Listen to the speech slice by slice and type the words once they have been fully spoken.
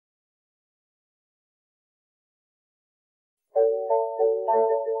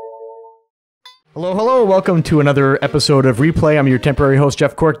Hello, hello. Welcome to another episode of Replay. I'm your temporary host,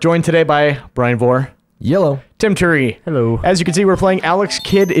 Jeff Cork, joined today by Bryan Vore. Yellow. Tim Turi. Hello. As you can see, we're playing Alex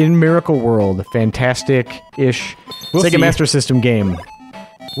Kidd in Miracle World. A fantastic-ish Sega Master System game.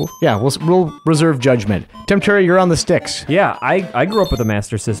 We'll reserve judgment. Tim Turi, you're on the sticks. Yeah, I grew up with a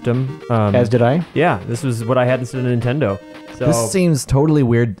Master System. As did I. Yeah, this was what I had instead of Nintendo. So, This seems totally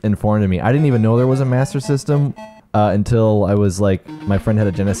weird and foreign to me. I didn't even know there was a Master System until I was like, my friend had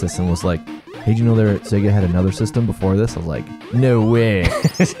a Genesis and was like, hey, did you know Sega had another system before this? I was like, no way.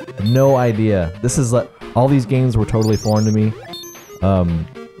 No idea. This is like, all these games were totally foreign to me.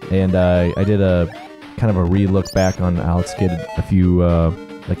 And I did a kind of a re-look back on Alex Kidd a few,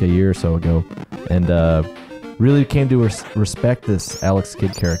 like a year or so ago. And really came to respect this Alex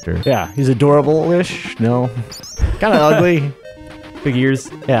Kidd character. Yeah, he's adorable-ish. No. Kind of ugly. big ears,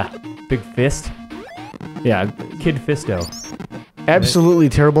 Yeah. big fist, Yeah. Kid Fisto. Absolutely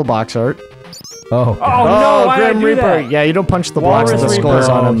terrible box art. Oh, Oh no, why did I Grim do Reaper. that? Yeah, you don't punch the blocks Walrus with the Reaper. skulls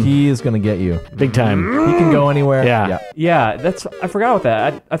on him. he is going to get you. Big time. He can go anywhere. Yeah. Yeah, I forgot about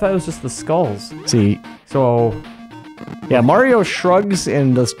that. I thought it was just the skulls. See, So, yeah, Mario shrugs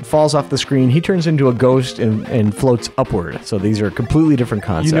and falls off the screen. He turns into a ghost and floats upward. So these are completely different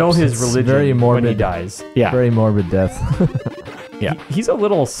concepts. you know his It's religion very when he morbid. dies. Yeah. Very morbid death. Yeah. He's a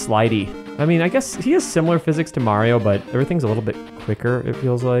little slidey. I mean, I guess he has similar physics to Mario, but everything's a little bit quicker, it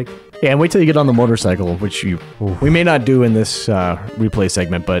feels like. Yeah, and wait till you get on the motorcycle, which we may not do in this replay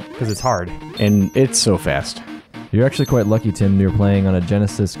segment, but Because it's hard. and it's so fast. You're actually quite lucky, Tim. You're playing on a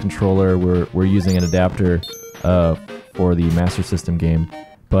Genesis controller. We're using an adapter for the Master System game.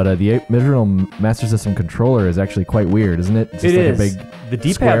 But the original Master System controller is actually quite weird, isn't it? It's just It like is. a big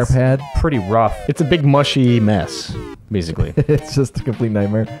The square D-pad's pad. pretty rough. It's a big mushy mess, basically. It's just a complete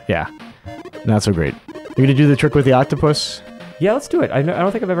nightmare. Yeah, not so great. You're gonna do the trick with the octopus? Yeah, let's do it. I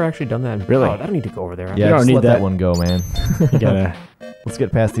don't think I've ever actually done that. Really? Oh, I don't need to go over there. Yeah, don't just need let that. that one go, man. You gotta. Let's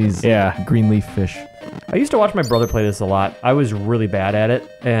get past these Yeah. green leaf fish. I used to watch my brother play this a lot. I was really bad at it,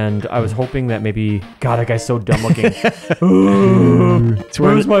 and I was hoping that maybe... God, that guy's so dumb looking.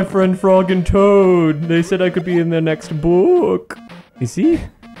 Where's my friend Frog and Toad? They said I could be in the next book. You see?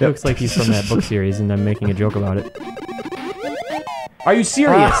 It looks like he's from that book series, and I'm making a joke about it. Are you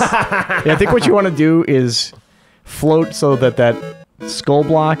serious? Yeah, I think what you want to do is float so that skull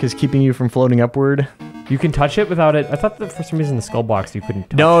block is keeping you from floating upward. You can touch it without it. I thought that for some reason the skull box you couldn't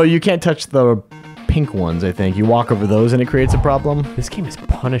touch. No, you can't touch the pink ones, I think. You walk over those and it creates a problem. This game is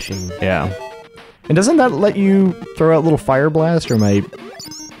punishing. Yeah. And doesn't that let you throw out little fire blast, or am I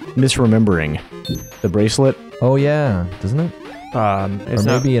misremembering the bracelet? Oh, yeah, doesn't it? It's Or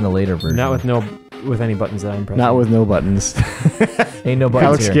maybe in a later version. not with any buttons that I'm pressing. Not with no buttons. Ain't no buttons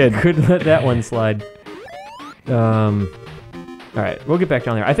Alex here. Kidd. Couldn't let that one slide. All right, we'll get back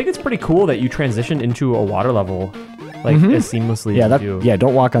down there. I think it's pretty cool that you transitioned into a water level, like as seamlessly Yeah, as you do. yeah,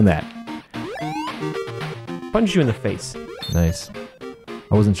 don't walk on that. Punch you in the face. Nice.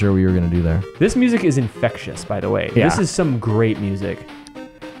 I wasn't sure what you were going to do there. This music is infectious, by the way. Yeah. This is some great music.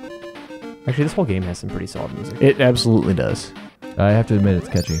 Actually, this whole game has some pretty solid music. It absolutely does. I have to admit it's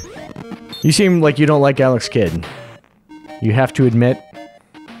catchy. You seem like you don't like Alex Kidd. You have to admit.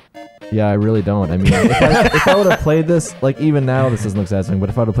 Yeah, I really don't. I mean, if I would have played this, like even now, this doesn't look satisfying, but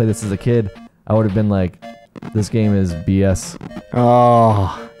if I would have played this as a kid, I would have been like, this game is BS.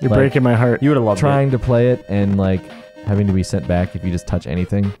 Oh, you're Like, breaking my heart. You would have loved Trying to play it and like having to be sent back if you just touch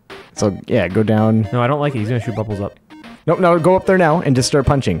anything. So, yeah, go down. it. No, I don't like it. He's going to shoot bubbles up. Nope, no, go up there now and just start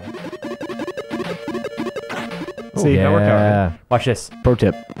punching. See, that worked out. Yeah. Right? Watch this. pro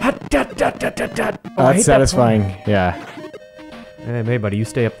tip. Oh, That's satisfying. Yeah. Hey, buddy, you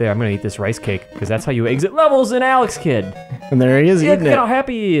stay up there. I'm going to eat this rice cake because that's how you exit levels in Alex Kidd. And there he is Look eating at how it.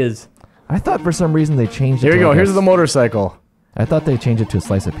 happy he is. I thought for some reason they changed it. Here we to go. like Here's the motorcycle. I thought they changed it to a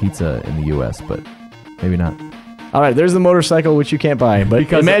slice of pizza in the US, but maybe not. All right, there's the motorcycle, which you can't buy. But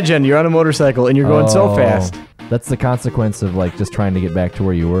Because- imagine you're on a motorcycle and you're going so fast. That's the consequence of like just trying to get back to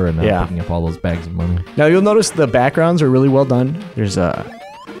where you were and not Yeah. picking up all those bags of money. Now, you'll notice the backgrounds are really well done. There's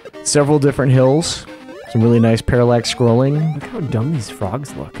several different hills. Some really nice parallax scrolling. Look how dumb these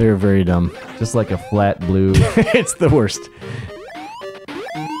frogs look. They're very dumb. Just like a flat blue. It's the worst.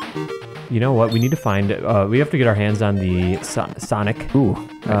 You know what? We need to find... we have to get our hands on the Sonic. Ooh,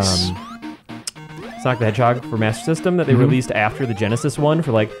 nice. Sonic the Hedgehog for Master System that they released after the Genesis one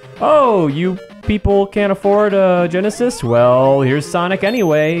for like, oh, you people can't afford a Genesis? Well, here's Sonic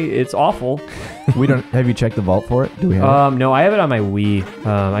anyway. It's awful. We don't. Have you checked the vault for it? Do we have No, I have it on my Wii.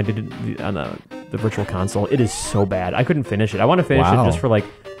 I did it on the Virtual Console. It is so bad. I couldn't finish it. I want to finish Wow. it just for like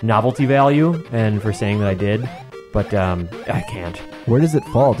novelty value and for saying that I did. but I can't. Where does it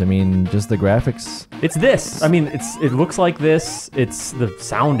fault? I mean, just the graphics. It's this. I mean, it looks like this. The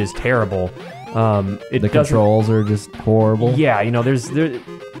sound is terrible. The controls are just horrible. Yeah,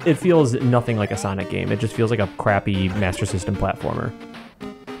 it feels nothing like a Sonic game. It just feels like a crappy Master System platformer.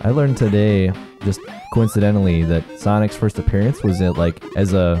 I learned today, just coincidentally, that Sonic's first appearance was at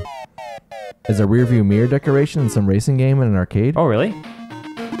as a rearview mirror decoration in some racing game in an arcade. Oh, really?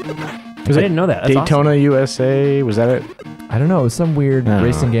 Was I didn't know that. That's Daytona awesome. USA? Was that it? I don't know. It was some weird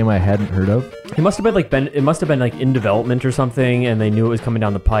racing game I hadn't heard of. It must have been in development or something, and they knew it was coming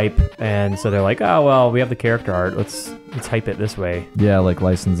down the pipe, and so they're like, oh well, we have the character art. Let's hype it this way. Yeah, like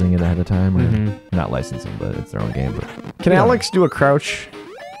licensing it ahead of time, or not licensing, but it's their own game. But Can Alex do a crouch?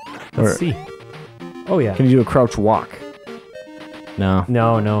 Let's see. Oh yeah. Can you do a crouch walk? No.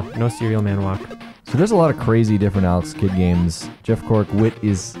 No Serial Man walk. so there's a lot of crazy different Alex Kidd games. Jeff Cork, what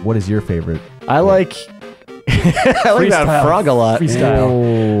is your favorite? I like I like that frog a lot.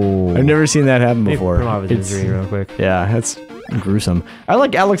 Freestyle. Oh. I've never seen that happen Maybe before. put him out of his misery real quick. Yeah, that's gruesome. I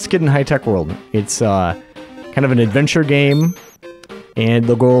like Alex Kidd in High Tech World. It's kind of an adventure game, and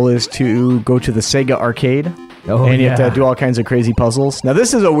the goal is to go to the Sega arcade. Oh, and you have to do all kinds of crazy puzzles. Now,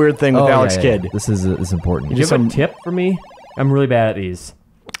 this is a weird thing with Alex Kidd. This is important. Do you have a tip for me? I'm really bad at these.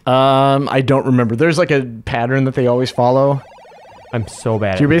 I don't remember. There's like a pattern that they always follow. I'm so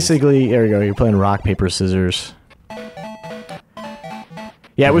bad You're at these. basically, there you go, you're playing rock, paper, scissors.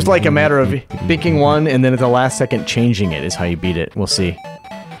 Yeah, it was like a matter of thinking one and then at the last second changing it is how you beat it. We'll see.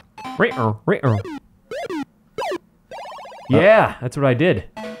 Yeah, that's what I did.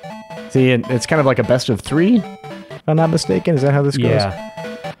 See, it's kind of like a best of three, if I'm not mistaken. Is that how this goes?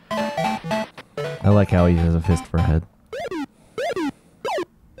 Yeah. I like how he has a fist for a head.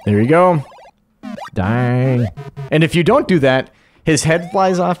 There you go. Dang. And if you don't do that, his head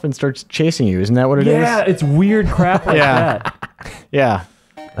flies off and starts chasing you. Isn't that what it is? Yeah, it's weird crap like that. Yeah.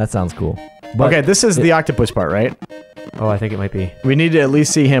 That sounds cool. But Okay, this is the octopus part, right? Oh, I think it might be. We need to at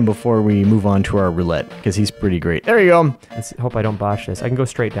least see him before we move on to our roulette, because he's pretty great. There you go. Let's hope I don't botch this. I can go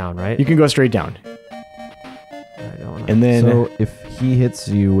straight down, right? You can go straight down. I don't wanna- And then... so if he hits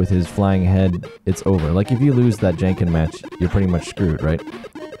you with his flying head, it's over. Like if you lose that Janken match, you're pretty much screwed, right?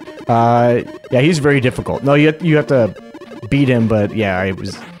 yeah, he's very difficult. No, you have to beat him, but yeah,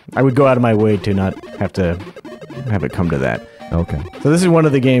 I would go out of my way to not have to have it come to that. Okay. So this is one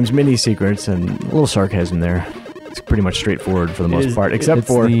of the game's mini secrets, and a little sarcasm there. It's pretty much straightforward for the most part, except It's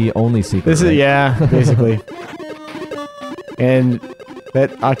for the only secret. this is right? yeah, basically. And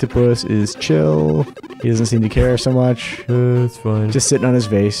that octopus is chill. He doesn't seem to care so much. It's fine. Just sitting on his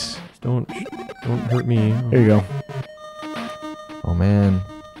face. don't hurt me. There you go. Oh man.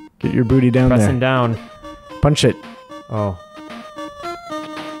 Get your booty down Pressing there. down. Punch it. Oh.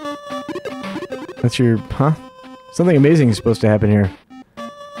 That's your huh? Something amazing is supposed to happen here.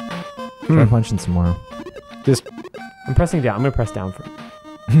 Try punching some more. Just I'm pressing down. I'm gonna press down for.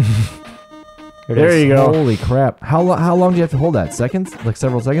 there you go. Holy crap. How long do you have to hold that? Seconds? Like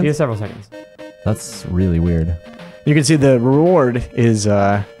several seconds? Yeah, several seconds. That's really weird. You can see the reward is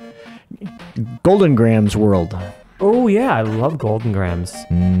Golden Grams World. Oh yeah, I love golden grams.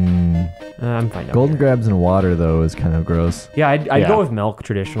 I'm fine. down Golden here. grabs in water, though, is kind of gross. Yeah, I'd Yeah. go with milk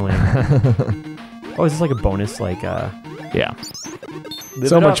traditionally. Oh, is this like a bonus? Like Yeah. live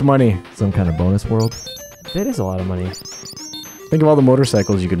So it much up? money. Some kind of bonus world. That is a lot of money. Think of all the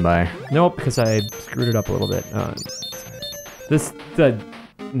motorcycles you can buy. Nope, because I screwed it up a little bit. The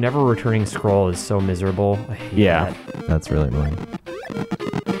never returning scroll is so miserable. I hate Yeah. that. That's really annoying.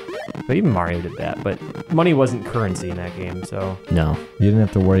 But even Mario did that. But money wasn't currency in that game, so No. You didn't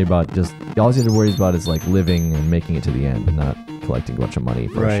have to worry about just... All you had to worry about is like living and making it to the end and not collecting a bunch of money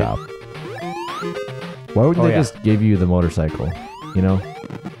for a Right. shop. Why wouldn't Oh, they yeah. just give you the motorcycle? You know?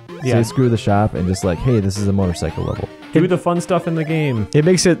 yeah, Say screw the shop and just like, hey, this is a motorcycle level. do the fun stuff in the game. It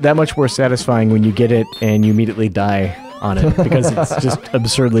makes it that much more satisfying when you get it and you immediately die on it because it's just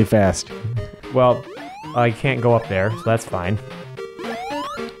absurdly fast. Well, I can't go up there, so that's fine.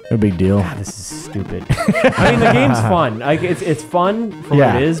 No big deal. God, this is stupid. I mean, the game's fun. Like it's fun for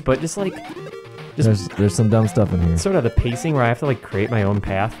Yeah. what it is, but just like There's some dumb stuff in here. sort of the pacing where I have to like create my own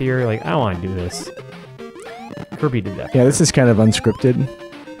path here. Like I don't want to do this. Kirby did that. Yeah, this is kind of unscripted.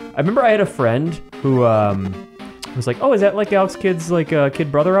 I remember I had a friend who was like, "Oh, is that like Alex Kidd's like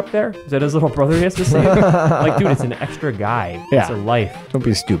kid brother up there? Is that his little brother he has to save?" Like, dude, it's an extra guy. Yeah. It's a life. Don't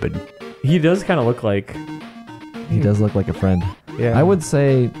be stupid. He does kind of look like. He does look like a friend. Yeah. I would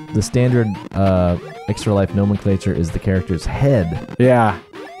say the standard extra life nomenclature is the character's head. Yeah.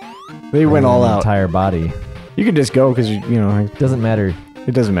 They went all the out. Entire body. You can just go because, you know, Doesn't matter.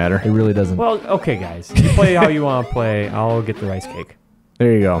 It doesn't matter. It really doesn't. Well, okay, guys. You play how you want to play. I'll get the rice cake.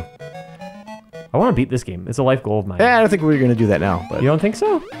 There you go. I want to beat this game. It's a life goal of mine. Yeah, I don't think we're going to do that now. But You don't think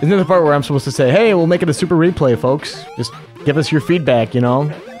so? isn't there the part where I'm supposed to say, hey, we'll make it a super replay, folks? Just give us your feedback, you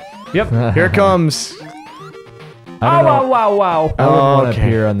know? Yep. Here it comes. I don't know. Wow. I wouldn't want to Okay.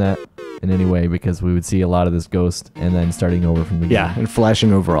 appear on that in any way because we would see a lot of this ghost and then starting over from the beginning. Yeah, and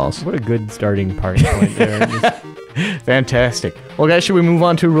flashing overalls. What a good starting party point there. Fantastic. Well, guys, should we move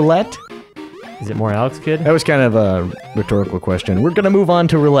on to roulette? Is it more Alex Kid? That was kind of a rhetorical question. We're going to move on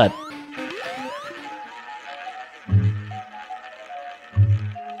to roulette.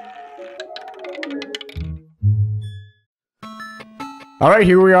 All right,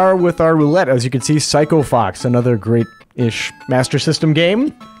 here we are with our roulette. As you can see, Psycho Fox, another great-ish Master System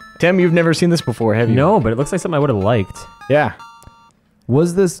game. Tim, you've never seen this before, have you? No, but it looks like something I would have liked. Yeah.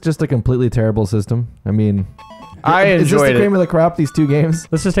 Was this just a completely terrible system? I mean, I is this enjoyed the cream it. of the crop? These two games.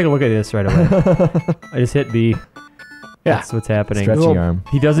 Let's just take a look at this right away. I just hit B. Yeah. That's what's happening. Stretchy Well, arm.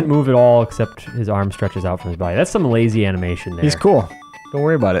 He doesn't move at all except his arm stretches out from his body. That's some lazy animation there. He's cool. Don't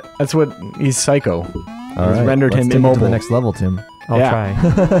worry about it. That's what... He's Psycho. All He's right, rendered let's him take it to immobile. the next level, Tim. I'll Yeah.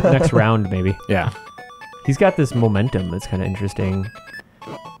 try. Next round, maybe. Yeah. He's got this momentum that's kind of interesting.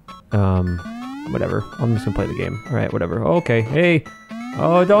 Whatever. I'm just gonna play the game. All right, whatever. Okay. Hey.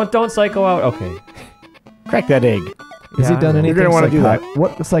 Oh, don't psycho out. Okay. Crack that egg. Has he Yeah, done I know. anything? You're gonna wanna do that.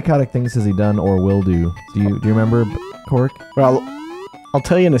 What psychotic things has he done or will do? Do you remember, Cork? Well, I'll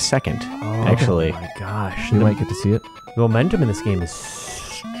tell you in a second, Oh, actually. my gosh. You The might get to see it. momentum in this game is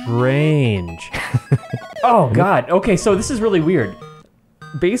strange. Oh god. Okay, so this is really weird.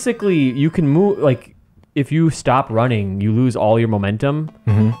 Basically, you can move like if you stop running, you lose all your momentum.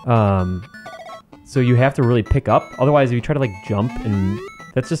 Mm-hmm. So you have to really pick up. Otherwise, if you try to like jump and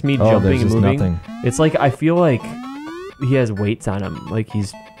that's just me Oh, jumping there's and just moving. nothing. It's like I feel like he has weights on him, like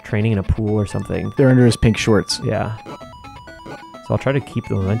he's training in a pool or something. They're under his pink shorts. Yeah. So I'll try to keep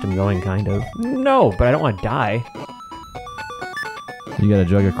the momentum going, kind of. No, but I don't want to die. You got a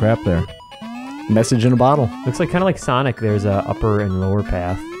jug of crap there. Message in a bottle. Looks like kind of like Sonic. There's a upper and lower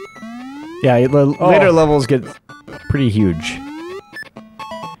path. Yeah, later levels get pretty huge.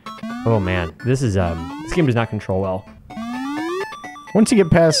 Oh man, this game does not control well. Once you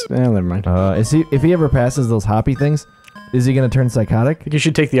get past... never mind. I If he ever passes those hoppy things, is he gonna turn psychotic? think you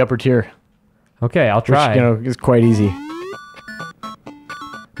should take the upper tier, Okay, I'll which, try. is quite easy.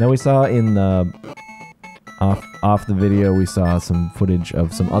 Now we saw in the off the video we saw some footage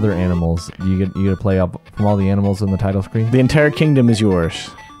of some other animals. You get to play up from all the animals in the title screen. The entire kingdom is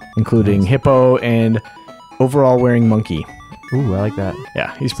yours, including Nice. hippo and overall wearing monkey. Ooh, I like that.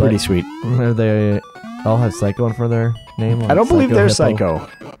 Yeah, he's So pretty I- sweet. They all have psycho in front of their name. I don't believe they're hippo, psycho.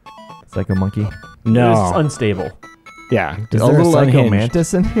 Psycho monkey. It's No. unstable. Yeah, Is a there a little psycho unhinged.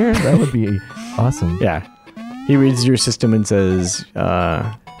 mantis in here? That would be awesome. Yeah. He reads your system and says,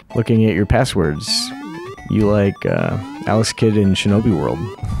 looking at your passwords, you like Alex Kidd in Shinobi World.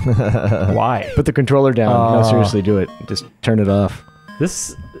 Why? Put the controller down. No, Oh. seriously, do it. Just turn it off.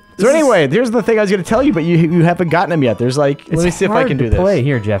 This. So anyway, here's the thing I was going to tell you, but you haven't gotten him yet. There's like, let me see if I can do this. Play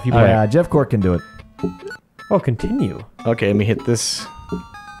here, Jeff. You Oh, play. yeah, Jeff Cork can do it. Oh, continue. Okay, let me hit this.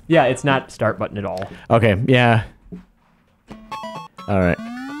 Yeah, it's not start button at all. Okay, yeah. All right.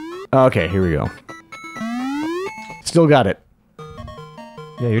 Okay, here we go. Still got it.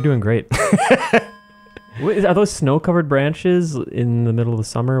 Yeah, you're doing great. Are those snow-covered branches in the middle of the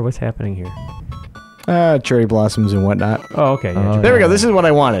summer? What's happening here? Cherry blossoms and whatnot. Oh, okay. Yeah, Oh, There we go. This is what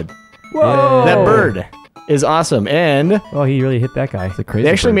I wanted. Whoa! That bird is awesome. And Oh, he really hit that guy. It's a crazy.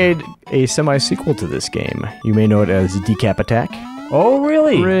 they actually bird. made a semi-sequel to this game. You may know it as Decap Attack. Oh,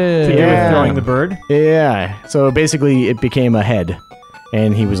 really? To do Yeah. with throwing the bird? Yeah. So basically, it became a head,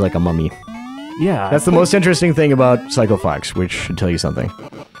 and he was like a mummy. Yeah. That's the most interesting thing about Psycho Fox, which should tell you something.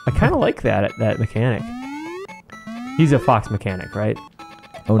 I kind of like that mechanic. He's a fox mechanic, right?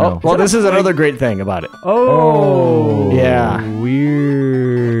 Oh no. Well, this is another great thing about it. Oh. Yeah.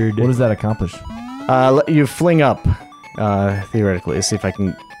 Weird. What does that accomplish? You fling up, theoretically. Let's see if I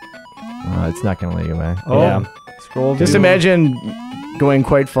can... It's not gonna let you go back. Oh. Yeah. Scroll Just view. imagine going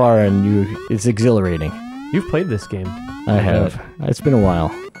quite far, and it's exhilarating. You've played this game. I have. It's been a while.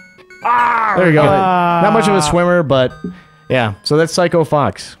 Ah! There you go. Not much of a swimmer, but yeah. So that's Psycho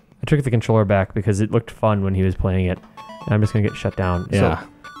Fox. I took the controller back because it looked fun when he was playing it. And I'm just going to get shut down. Yeah. So,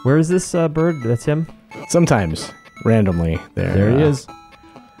 where is this bird? That's him? Sometimes, randomly, There he is.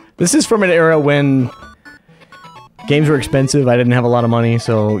 This is from an era when games were expensive. I didn't have a lot of money,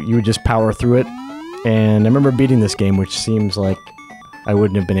 so you would just power through it. And I remember beating this game, which seems like I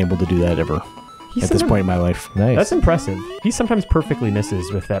wouldn't have been able to do that ever. at this point in my life. Nice. That's impressive. He sometimes perfectly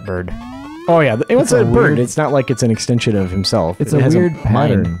misses with that bird. Oh yeah, it's a bird. weird- It's not like it's an extension of himself. It's It a has weird mind.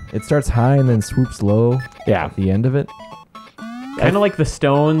 pattern. It starts high and then swoops low Yeah. at the end of it. Kind of like the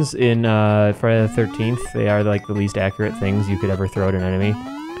stones in Friday the 13th. They are like the least accurate things you could ever throw at an enemy.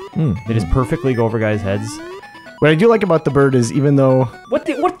 They just perfectly go over guys' heads. What I do like about the bird is even though What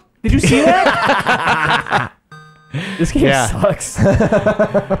did you see that? This game Yeah. sucks.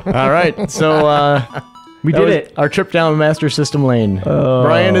 all right, so We that did was it. our trip down Master System lane. Oh.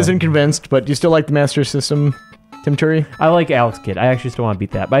 Brian isn't convinced, but do you still like the Master System, Tim Turi? I like Alex Kidd. I actually still want to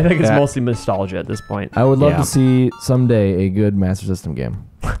beat that, but I think it's Yeah. mostly nostalgia at this point. I would love Yeah. to see someday a good Master System game.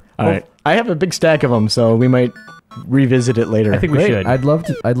 All right, I have a big stack of them, so we might revisit it later. I think we Great. should. I'd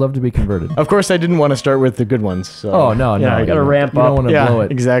love to be converted. Of course, I didn't want to start with the good ones. So. Oh no, Yeah, no! we gotta you ramp don't up. want to Yeah, blow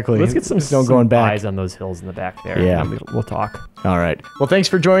it. exactly. Let's get some There's no going back. eyes on those hills in the back there. Yeah. and then we'll talk. All right. Well, thanks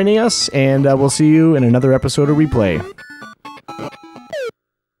for joining us, and we'll see you in another episode of Replay.